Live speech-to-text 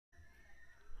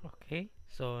Okay,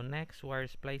 so next wire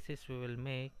splices we will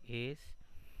make is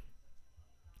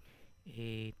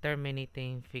a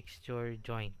terminating fixture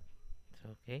joint. So,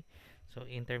 okay, so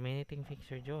in terminating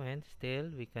fixture joint, still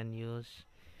we can use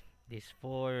these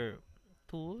four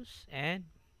tools, and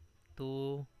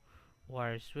two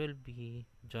wires will be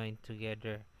joined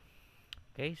together.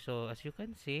 Okay, so as you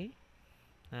can see,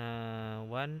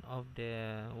 one of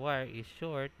the wire is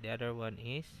short, the other one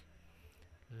is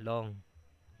long.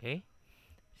 Okay,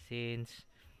 since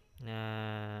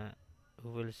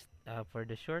for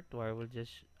the short wire, we'll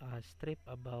just strip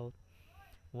about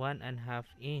 1.5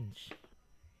 inch.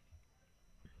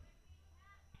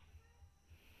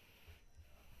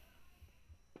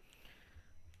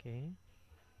 Okay,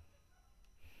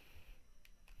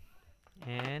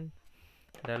 and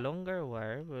the longer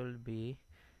wire will be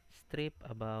strip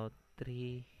about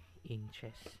 3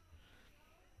 inches.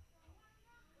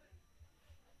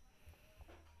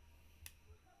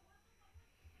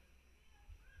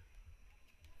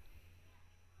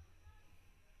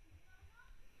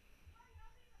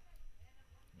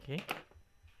 Okay,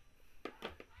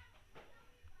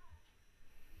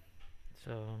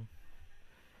 so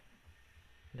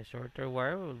the shorter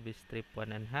wire will be strip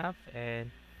 1.5,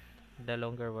 and the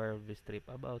longer wire will be strip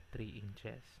about 3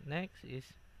 inches. Next is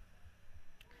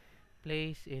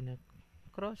place in a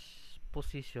cross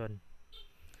position.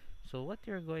 So what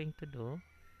you're going to do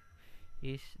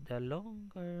is the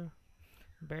longer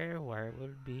bare wire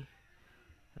will be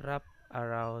wrapped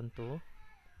around to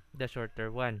the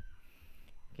shorter one.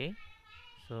 Okay,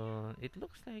 so it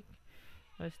looks like,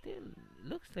 still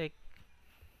looks like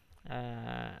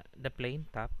the plain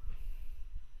top.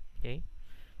 Okay,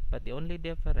 but the only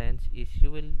difference is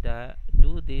you will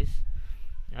do this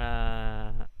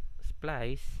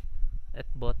splice at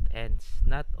both ends,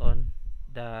 not on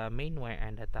the main wire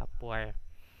and the top wire.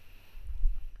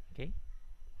 Okay,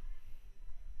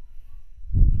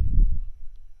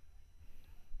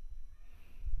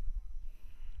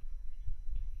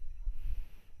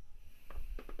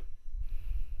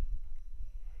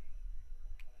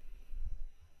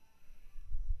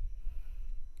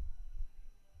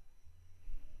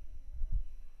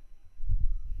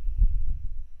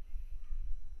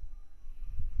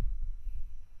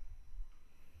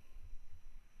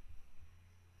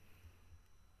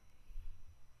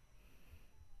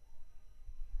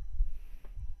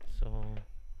 so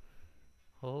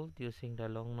hold using the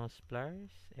long nose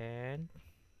pliers and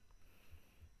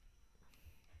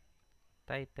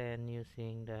tighten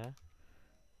using the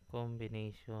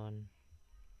combination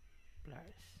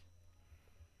pliers.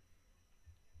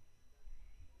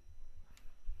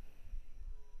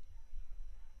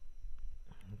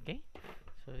 Okay,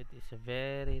 so it is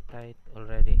very tight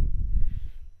already.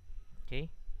 Okay,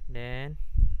 then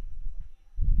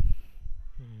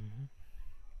mhm,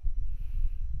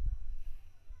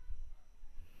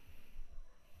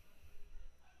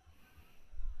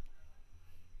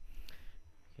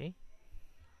 okay,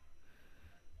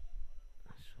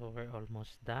 so we're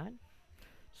almost done.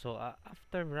 So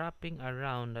after wrapping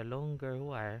around the longer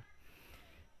wire,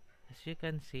 as you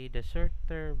can see, the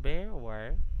shorter bare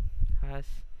wire has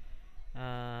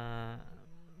uh,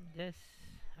 just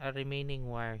a remaining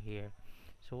wire here.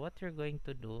 So what you're going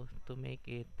to do to make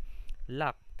it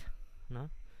locked, no,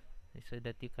 so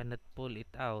that you cannot pull it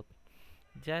out,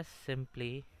 just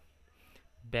simply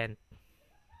bend.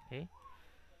 Okay,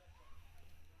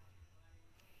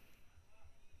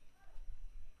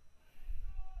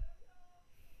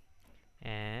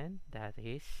 and that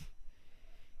is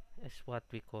what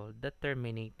we call the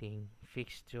terminating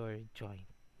fixture joint.